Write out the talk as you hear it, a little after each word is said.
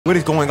What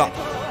is going on?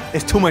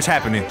 It's too much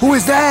happening. Who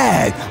is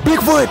that?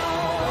 Bigfoot!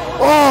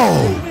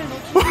 Oh!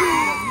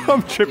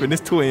 I'm tripping.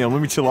 It's 2 a.m.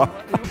 Let me chill out.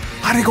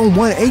 How they go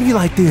 180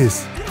 like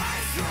this?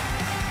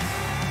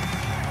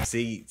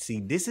 See,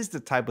 this is the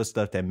type of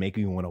stuff that make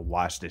me want to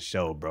watch the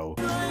show, bro.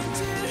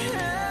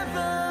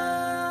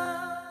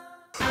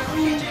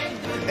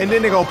 And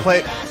then they gonna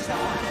play,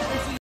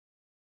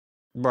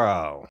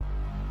 bro.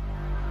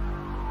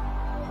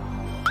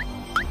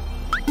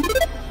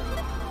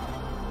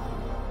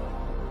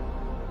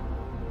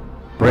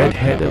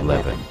 Redhead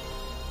 11.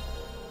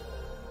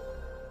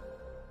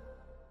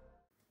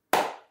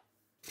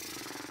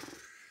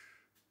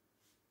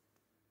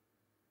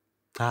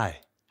 Hi,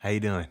 how you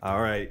doing?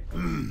 All right.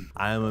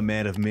 I am a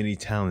man of many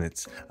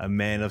talents, a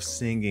man of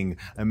singing,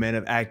 a man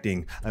of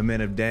acting, a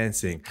man of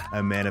dancing,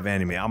 a man of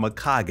anime. I'm a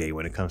Kage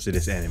when it comes to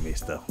this anime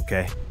stuff,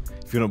 okay?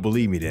 If you don't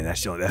believe me, then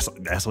that's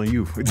on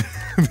you.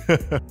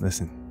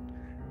 Listen,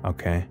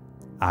 okay?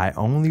 I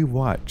only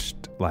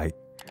watched like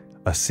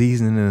a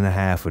season and a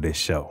half of this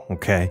show,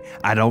 okay?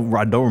 I don't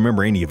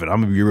remember any of it.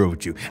 I'm gonna be real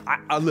with you.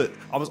 Look,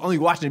 I was only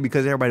watching it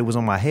because everybody was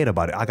on my head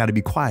about it. I gotta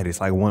be quiet. It's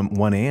like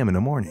 1 a.m. in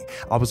the morning.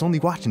 I was only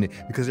watching it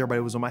because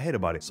everybody was on my head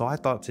about it. So I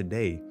thought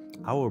today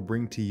I will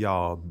bring to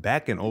y'all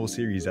back an old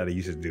series that I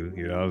used to do,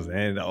 you know what I'm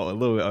saying? A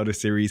little bit other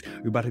series.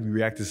 We're about to be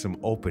reacting to some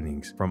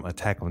openings from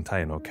Attack on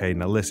Titan, okay?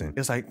 Now listen,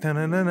 it's like dun,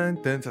 dun, dun, dun,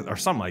 dun, dun, or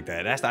something like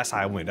that. That's how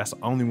I went. That's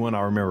the only one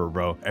I remember,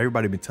 bro.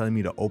 Everybody been telling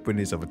me the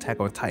openings of Attack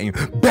on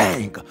Titan,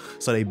 bang!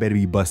 So they better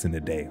be busting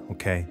today,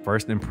 okay?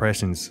 First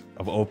impressions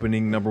of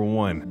opening number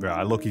 1. Bro,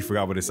 I low-key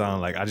forgot what it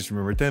sounded like. I just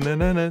remember dun, dun,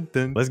 dun, dun,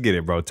 dun. Let's get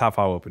it, bro. Top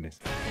 5 openings.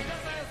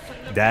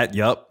 That,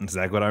 yup,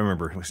 exactly what I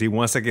remember. See,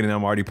 1 second and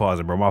I'm already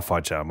pausing, bro. My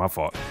fault, child, my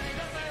fault.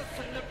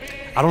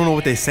 I don't know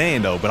what they're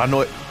saying though, but I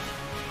know it.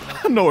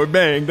 I know it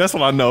bang. That's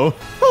what I know.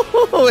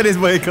 It is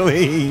way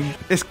clean.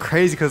 It's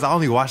crazy because I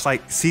only watched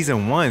like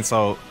season 1,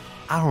 so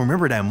I don't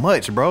remember that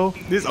much, bro.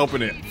 This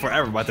opening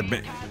forever about to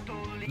be.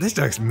 This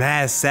looks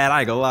mad sad.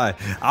 I ain't gonna lie.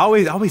 I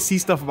always see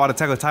stuff about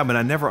Attack on Titan, but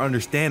I never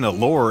understand the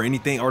lore or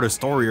anything or the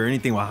story or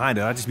anything behind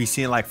it. I just be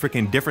seeing like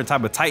freaking different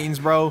type of Titans,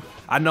 bro.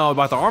 I know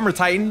about the Armor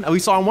Titan. We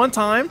saw him one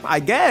time, I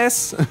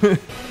guess.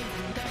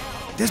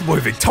 This boy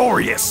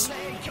victorious.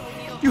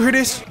 You hear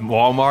this?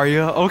 Wall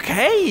Mario?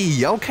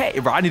 Okay,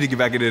 bro, I need to get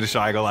back into the show.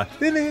 I ain't gonna lie.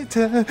 I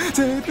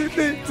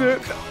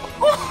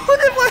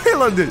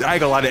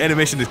ain't gonna lie, the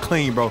animation is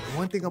clean, bro.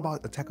 One thing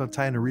about Attack on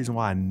Titan, the reason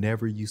why I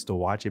never used to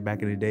watch it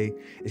back in the day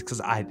is because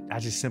I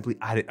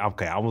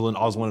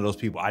was one of those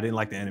people. I didn't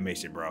like the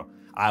animation, bro.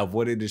 I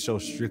avoided the show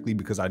strictly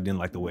because I didn't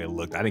like the way it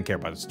looked. I didn't care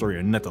about the story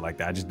or nothing like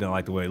that. I just didn't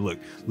like the way it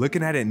looked.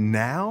 Looking at it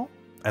now,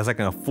 as like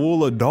a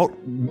full adult,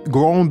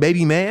 grown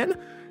baby man,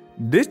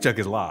 this junk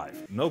is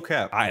live. No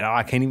cap.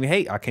 I can't even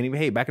hate. I can't even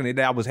hate. Back in the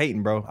day, I was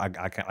hating, bro. I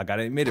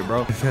gotta admit it,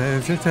 bro.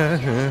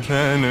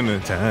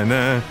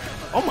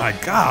 Oh my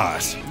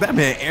gosh. That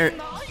man hit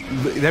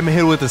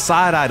it with the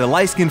side eye, the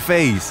light skin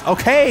face.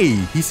 Okay.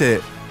 He said,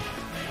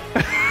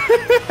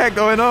 what's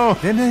going on?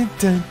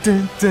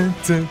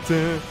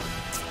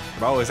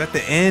 Bro, is that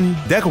the end?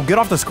 Deco, get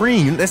off the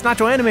screen. That's not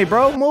your anime,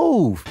 bro.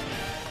 Move.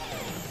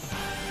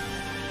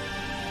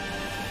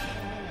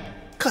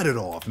 Cut it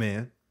off,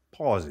 man.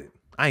 Pause it.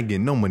 I ain't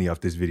getting no money off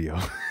this video.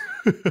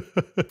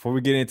 Before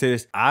we get into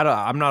this,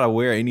 I'm not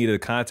aware of any of the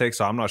context,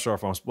 so I'm not sure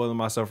if I'm spoiling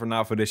myself or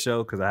not for this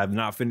show because I have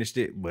not finished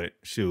it. But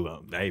shoot,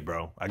 hey,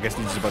 bro, I guess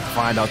we're just about to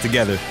find out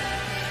together.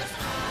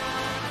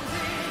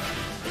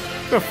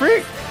 The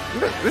freak?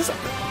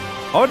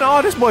 Oh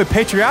no, this boy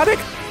patriotic?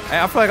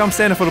 Hey, I feel like I'm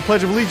standing for the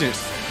Pledge of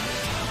Allegiance.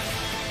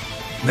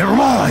 Never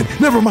mind,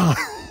 never mind,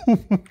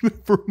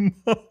 never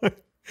mind.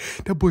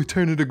 That boy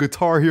turned into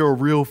Guitar Hero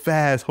real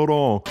fast. Hold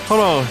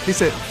on. He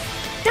said,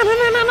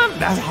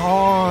 that's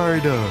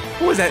hard.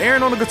 Who is that?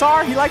 Aaron on the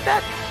guitar? He like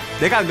that?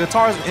 They got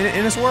guitars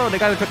in this world. They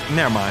got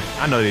never mind.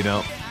 I know they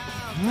don't.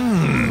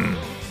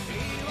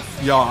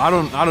 Y'all, I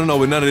don't know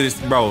with none of this,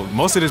 bro.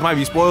 Most of this might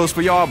be spoilers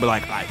for y'all, but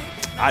like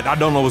I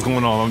don't know what's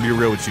going on. I'm gonna be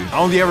real with you. I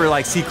only ever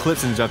like see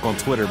clips and junk on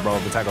Twitter, bro,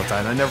 of Attack on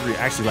Titan. I never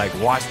actually like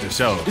watched the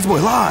show. This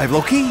boy live,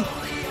 low key.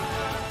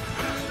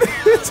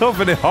 It's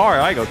opening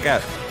hard. I ain't gonna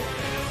cap.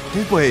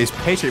 This boy is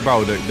patriot,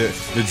 bro.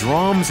 The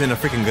drums and the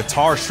freaking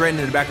guitar shredding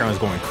in the background is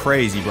going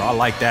crazy, bro. I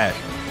like that.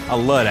 I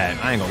love that.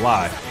 I ain't gonna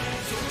lie.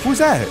 Who's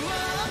that?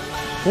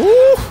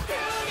 Ooh,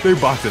 they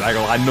boxed it.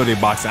 I know they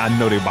boxed it. I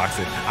know they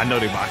boxed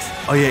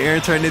it. Oh yeah, Aaron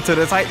turned into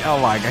the Titan.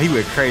 Oh my god, he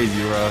went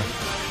crazy, bro.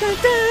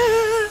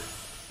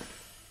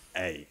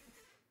 Hey.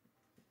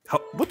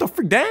 What the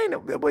freak? Dang,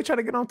 that boy trying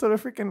to get onto the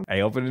freaking.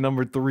 Hey, opening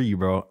number 3,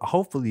 bro.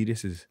 Hopefully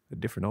this is a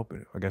different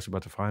opening. I guess we're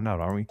about to find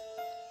out, aren't we?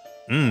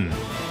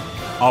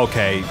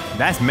 Okay,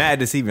 that's mad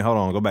deceiving. Hold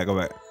on, go back.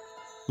 Look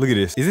at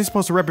this. Is this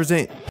supposed to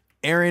represent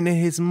Aaron and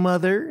his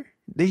mother?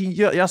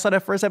 Y'all saw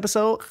that first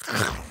episode?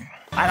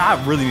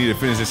 I really need to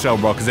finish the show,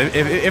 bro, because if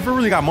it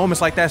really got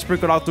moments like that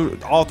sprinkled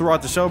all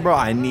throughout the show, bro,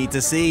 I need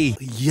to see.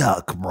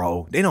 Yuck,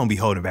 bro. They don't be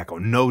holding back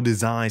on no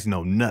designs,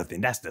 no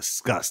nothing. That's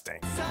disgusting.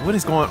 What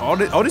is going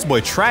on? Oh, this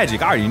boy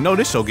tragic. I already know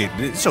this show get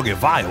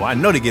vile. I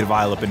know they get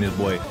vile up in this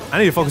boy. I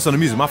need to focus on the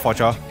music. My fault,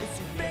 y'all.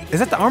 Is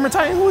that the Armor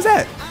Titan? Who was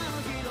that?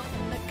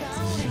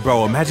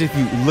 Bro, imagine if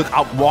you look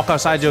out, walk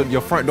outside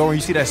your front door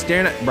and you see that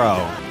staring at,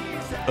 bro.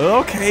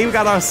 Okay, we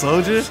got our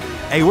soldiers.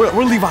 Hey, we're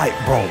Levi,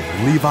 bro.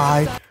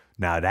 Levi.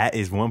 Now that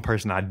is one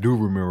person I do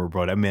remember,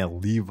 bro. That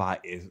man Levi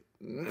is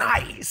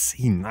nice.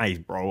 He nice,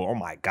 bro. Oh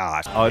my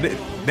gosh. Oh,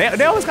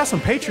 they always got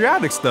some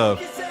patriotic stuff.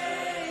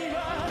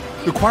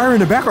 The choir in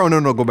the background.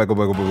 No, go back.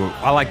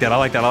 I like that. I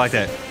like that. I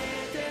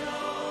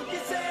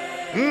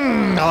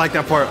like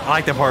that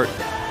part.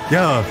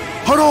 Yeah.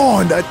 Hold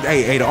on.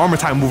 Hey, the Armor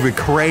Titan moving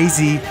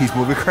crazy. He's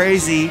moving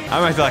crazy. I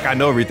might feel like I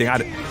know everything.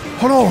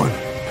 Hold on.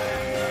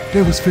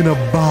 They was finna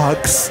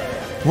box.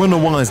 Run the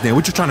ones then.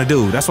 What you trying to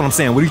do? That's what I'm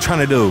saying. What are you trying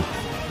to do?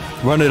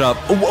 Run it up.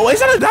 Oh, is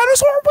that a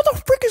dinosaur? What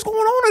the frick is going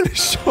on in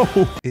this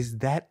show? Is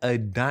that a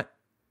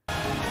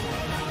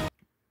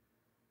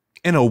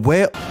in a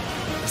whale?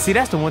 See,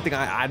 that's the one thing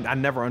I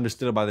never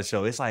understood about the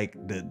show. It's like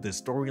the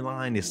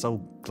storyline is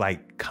so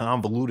like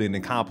convoluted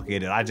and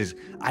complicated. I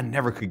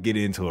never could get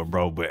into it,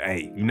 bro. But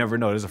hey, you never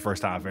know. This is the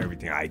first time for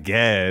everything. I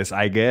guess.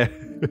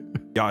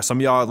 Y'all, some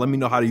of y'all, let me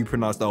know how do you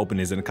pronounce the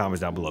openings in the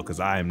comments down below, because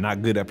I am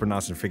not good at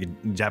pronouncing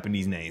freaking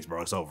Japanese names,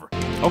 bro. It's over.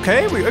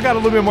 Okay, we got a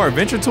little bit more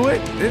adventure to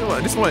it.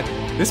 This one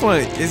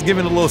is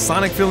giving a little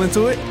Sonic feeling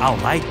to it. I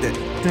like that.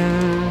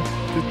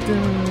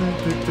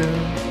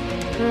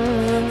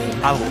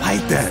 I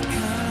like that.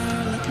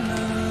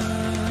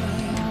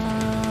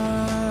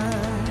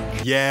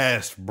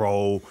 Yes,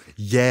 bro.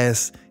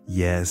 Yes,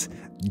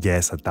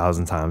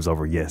 1,000 times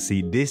over. Yes.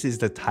 See, this is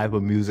the type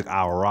of music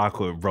I'll rock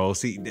with, bro.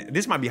 See,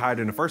 this might be higher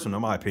than the first one,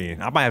 in my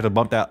opinion. I might have to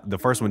bump the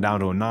first one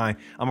down to a 9.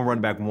 I'm gonna run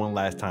it back one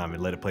last time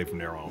and let it play from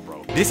there on,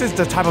 bro. This is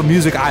the type of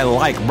music I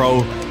like, bro.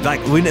 Like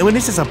when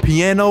this is a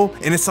piano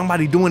and it's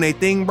somebody doing their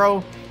thing,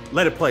 bro,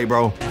 let it play,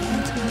 bro.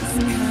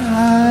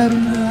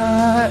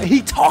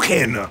 He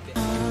talking.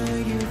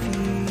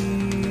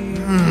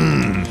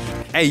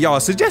 Hey, y'all,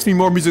 suggest me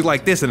more music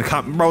like this in the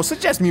comment, bro.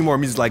 Suggest me more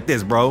music like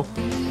this, bro.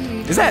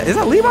 Is that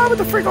Levi? What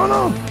the frick going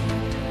on?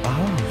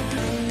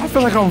 Oh, I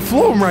feel like I'm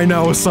floating right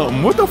now or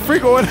something. What the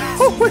frick going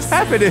on? What's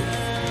happening?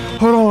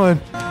 Hold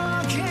on.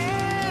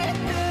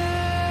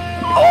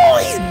 Oh,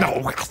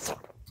 no.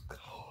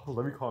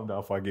 Let me calm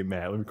down before I get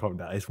mad. Let me calm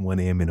down. It's 1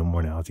 a.m. in the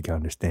morning. I don't think I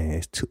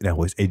understand.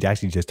 It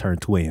actually just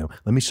turned 2 a.m.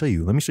 Let me show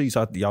you. So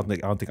y'all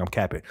think I don't think I'm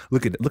capping.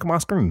 Look at my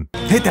screen.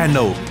 Hit that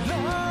note.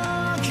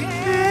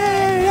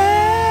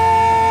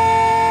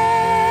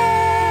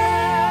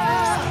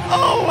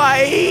 Oh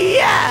my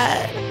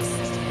God!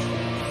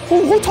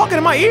 Who talking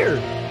in my ear?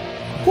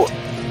 Who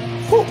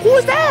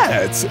is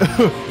that?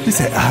 He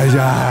said,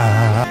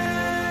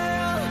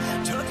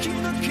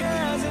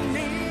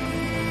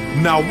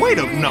 Now wait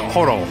up, no,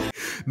 hold on.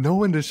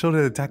 Knowing the show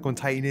that Attack on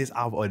Titan is,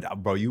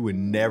 bro, you would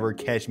never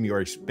catch me or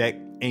expect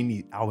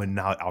any. I would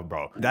not,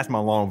 bro. That's my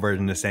long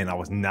version of saying I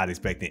was not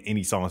expecting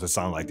any songs to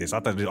sound like this. I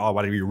thought it was all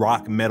about to be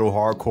rock, metal,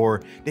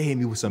 hardcore. They hit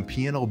me with some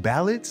piano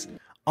ballads.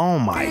 Oh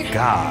my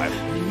God.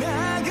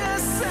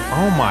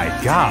 Oh my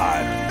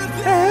God.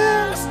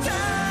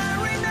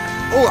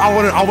 Oh,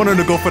 I wanted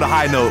to go for the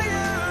high note.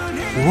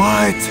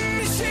 What?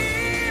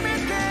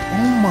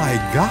 Oh my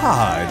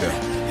God.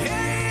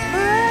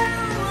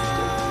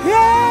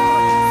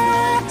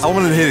 I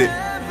wanted to hit it.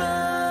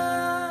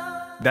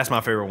 That's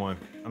my favorite one.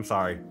 I'm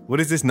sorry. What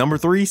is this, number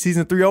 3,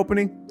 season 3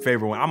 opening?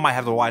 Favorite one. I might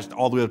have to watch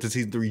all the way up to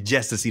season 3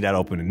 just to see that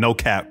opening. No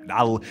cap.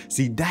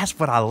 See, that's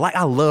what I like.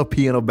 I love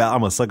piano ballad.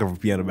 I'm a sucker for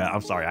piano ballad.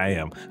 I'm sorry, I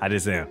am. I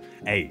just am.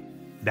 Hey,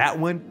 that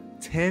one,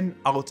 10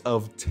 out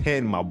of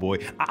 10, my boy.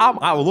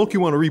 I low-key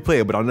want to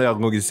replay it, but I know y'all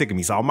gonna get sick of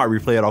me, so I might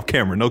replay it off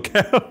camera. No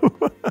cap.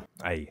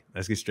 Hey,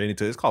 let's get straight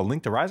into it. It's called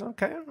Link to Rise.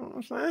 Okay, you know what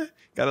I'm saying?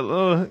 Got a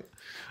little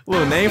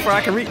name for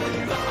I can read.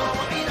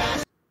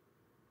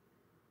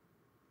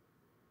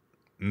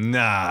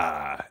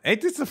 Nah, ain't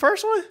this the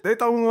first one? They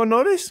thought we were gonna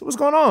know this? What's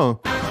going on?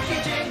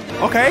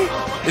 Okay,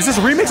 is this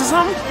a remix or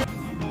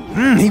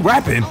something? He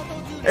rapping.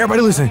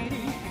 Everybody listen.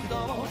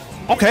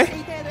 Okay.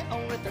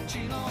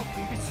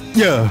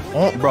 Yeah.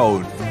 Oh,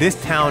 bro, this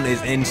town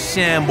is in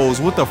shambles.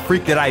 What the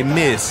freak did I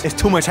miss? It's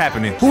too much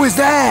happening. Who is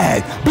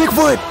that?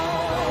 Bigfoot!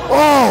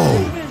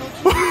 Oh!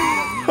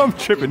 I'm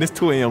tripping. It's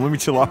 2 a.m. Let me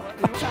chill out.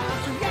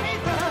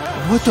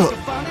 What the?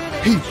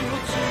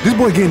 This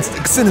boy getting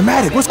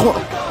cinematic. What's going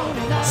on?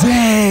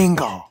 Dang.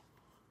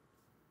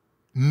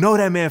 No,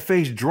 that man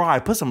face dry.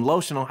 Put some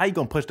lotion on. How you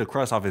gonna push the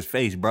crust off his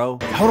face, bro?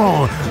 Hold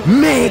on.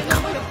 Mick.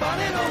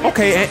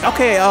 Okay,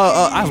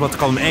 I was about to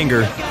call him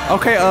Anger.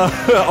 Okay,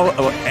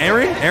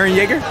 Aaron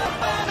Yeager?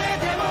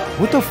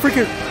 What the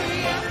freaking?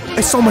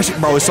 It's so much,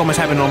 bro. It's so much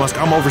happening on my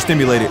screen. I'm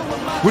overstimulated.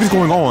 What is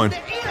going on?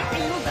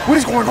 What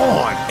is going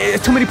on?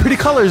 It's too many pretty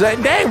colors.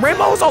 Dang,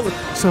 rainbows all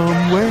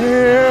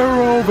somewhere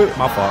over.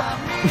 My fault.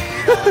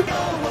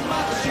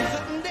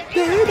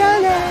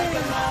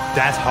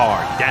 That's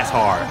hard. That's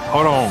hard.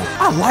 Hold on.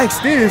 I like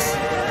this.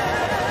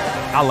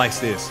 I like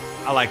this.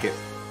 I like it.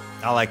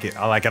 I like it.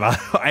 I like it.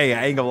 Hey,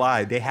 I ain't gonna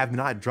lie. They have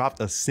not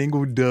dropped a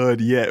single dud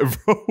yet,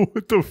 bro.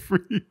 What the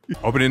freak?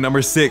 Opening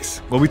number 6.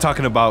 What we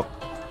talking about?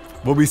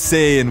 What we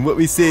saying? What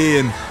we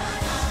saying?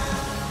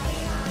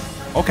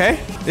 Okay,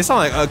 it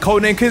sounds like a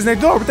Codename Kids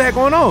Next Door. What the heck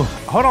going on?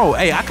 Hold on,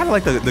 hey, I kind of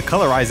like the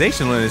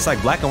colorization on it. It's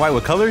like black and white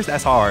with colors.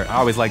 That's hard. I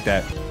always like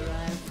that.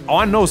 Oh,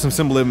 I know some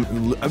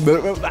symbolism.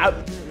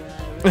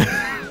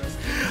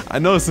 I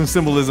know some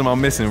symbolism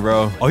I'm missing,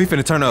 bro. Oh, he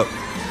finna turn up.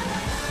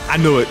 I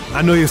knew it.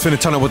 I knew he was finna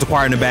turn up with the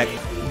choir in the back.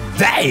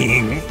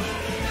 Dang.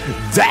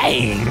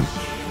 Dang.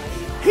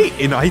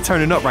 He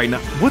turning up right now.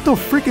 What the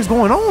freak is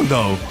going on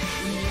though?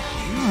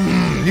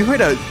 You hear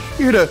the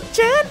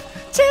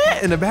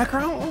chant in the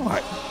background? Oh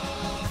my.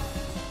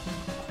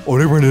 Oh,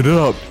 they running it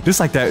up. Just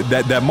like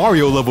that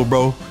Mario level,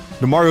 bro.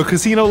 The Mario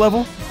Casino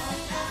level.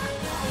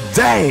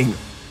 Dang.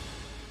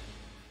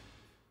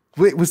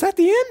 Wait, was that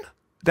the end?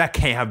 That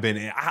can't have been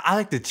it. I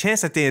like the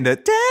chants at the end.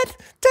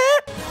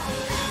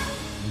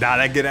 Nah,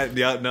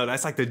 no,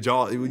 that's like the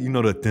Jaw. You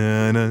know the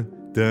dun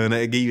dun.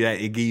 It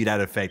give you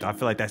that effect. I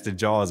feel like that's the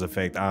Jaws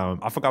effect.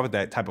 I forgot what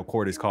that type of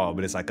chord is called,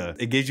 but it's like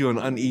it gives you an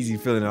uneasy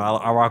feeling.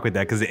 I rock with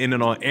that because it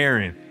ended on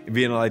Aaron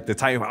being like the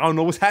Titan. I don't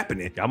know what's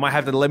happening. Y'all might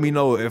have to let me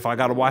know if I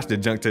gotta watch the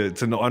junk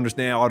to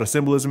understand all the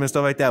symbolism and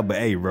stuff like that. But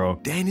hey, bro,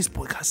 dang, this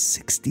boy got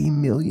 60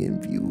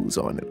 million views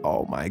on it.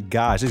 Oh my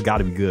gosh, it's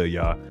gotta be good,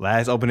 y'all.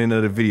 Last opening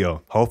of the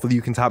video. Hopefully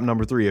you can top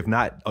number 3. If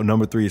not,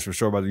 number 3 is for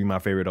sure about to be my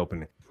favorite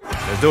opening.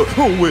 Let's do it.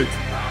 Oh wait.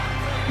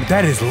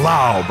 That is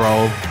loud,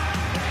 bro.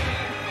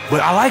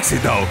 But I likes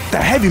it though.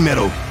 That heavy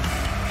metal.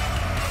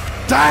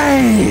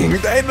 Dang.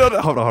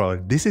 Hold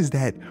on. This is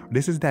that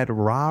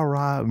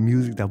rah-rah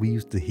music that we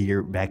used to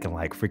hear back in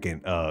like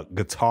freaking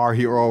Guitar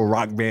Hero,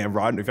 Rock Band,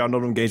 bro. If y'all know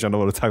them games, y'all know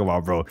what I'm talking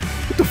about, bro.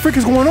 What the frick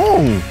is going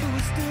on?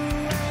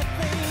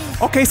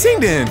 Okay, sing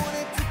then.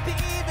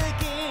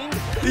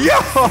 Yo.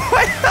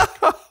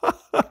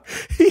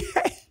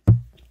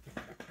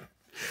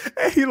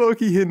 He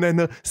low-key hitting that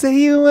note. Say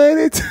you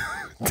wanted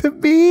to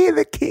be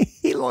the king.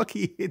 He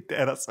low-key hit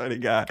that, I swear to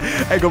God.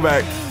 Hey, go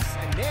back.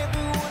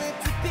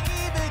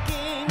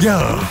 Yo,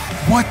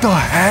 what the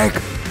heck?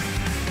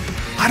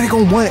 How they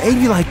go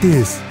 180 like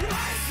this?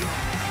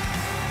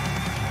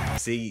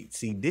 See,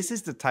 this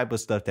is the type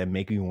of stuff that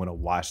make me want to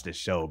watch the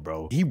show,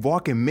 bro. He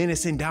walking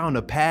menacing down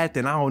the path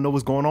and I don't know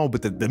what's going on,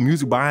 but the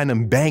music behind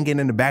him banging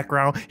in the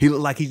background. He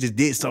looked like he just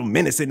did something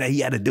menacing that he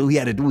had to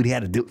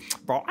do.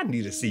 Bro, I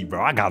need to see, bro.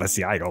 I gotta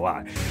see, I ain't gonna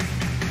lie.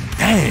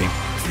 Dang,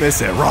 man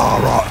said rah,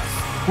 rah.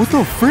 What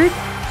the freak?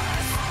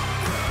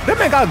 That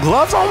man got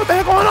gloves on? What the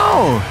heck going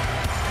on?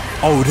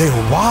 Oh, they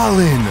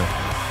wildin'.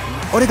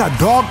 Oh, they got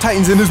dog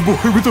titans in this boy.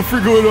 What the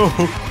freak going on?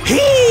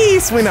 He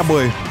swing that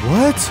boy.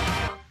 What?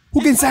 Who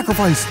getting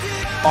sacrificed?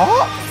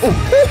 Oh,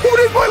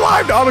 this boy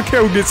live. I don't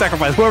care who gets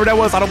sacrificed. Whoever that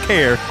was, I don't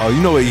care. Oh,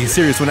 you know what? He's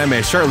serious when that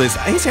man's shirtless.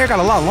 His hair got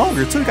a lot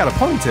longer too. He got a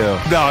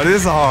ponytail. No,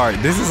 this is hard.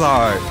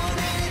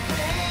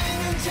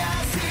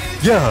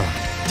 Yeah.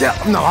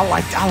 No,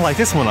 I like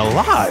this one a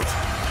lot.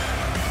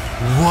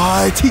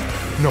 What?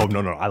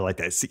 No. I like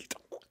that seat.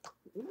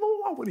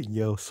 I want to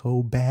yell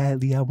so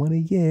badly. I want to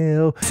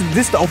yell.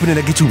 This is the opening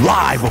that gets you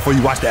live before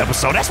you watch the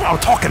episode. That's what I'm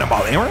talking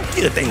about, Aaron.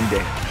 Get a thing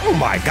there. Oh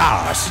my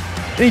gosh.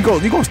 Then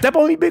you gonna step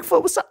on me,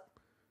 Bigfoot? What's up?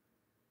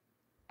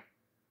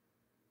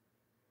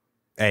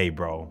 Hey,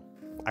 bro.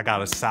 I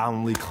gotta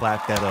solemnly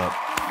clap that up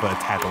for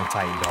Attack on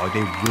Titan, dog.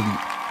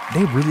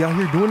 They really out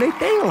here doing their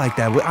thing like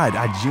that.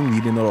 I genuinely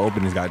didn't know the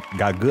openings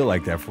got good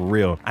like that, for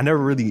real. I never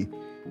really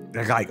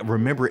like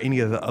remember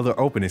any of the other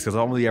openings because I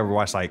don't really ever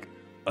watch like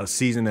a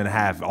season and a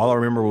half. All I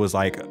remember was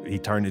like he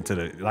turned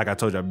into like I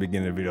told you at the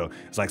beginning of the video,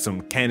 it's like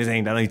some Candace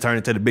ain't that he turned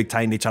into the big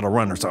Titan, they try to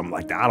run or something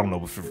like that. I don't know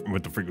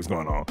what the freak was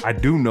going on. I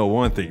do know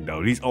one thing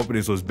though, these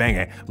openings was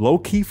banging. Low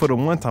key for the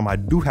one time I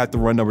do have to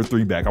run number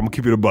 3 back. I'm gonna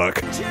keep it a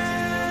buck.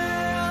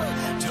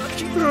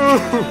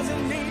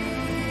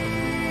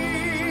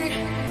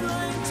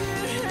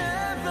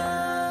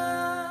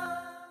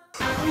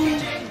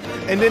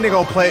 And then they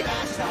gonna play.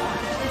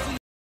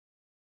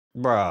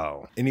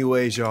 Bro.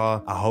 Anyways,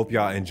 y'all, I hope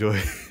y'all enjoy.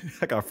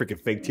 I got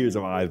freaking fake tears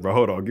in my eyes, bro.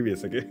 Hold on, give me a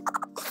second.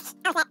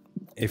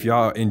 If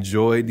y'all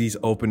enjoyed these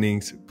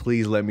openings,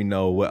 please let me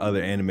know what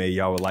other anime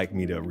y'all would like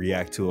me to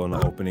react to on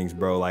the openings,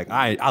 bro. Like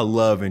I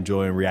love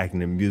enjoying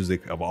reacting to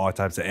music of all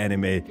types of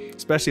anime,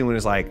 especially when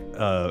it's like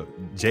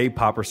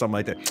J-pop or something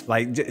like that.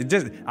 Like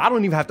just I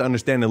don't even have to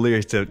understand the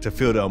lyrics to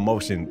feel the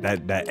emotion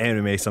that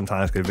anime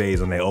sometimes conveys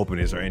when they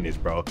openings or endings,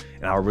 bro.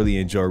 And I really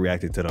enjoy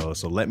reacting to those.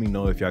 So let me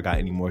know if y'all got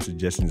any more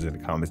suggestions in the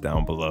comments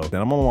down below.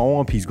 Then I'm on my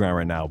One Piece grind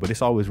right now, but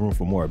it's always room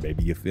for more,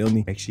 baby. You feel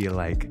me? Make sure you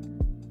like,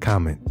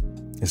 comment,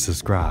 and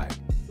subscribe.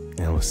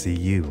 And we'll see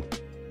you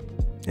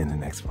in the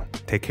next one.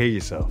 Take care of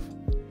yourself.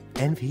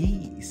 And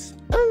peace.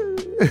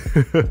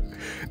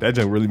 That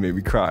junk really made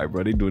me cry,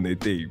 bro. They doing their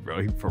thing,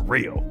 bro. For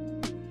real.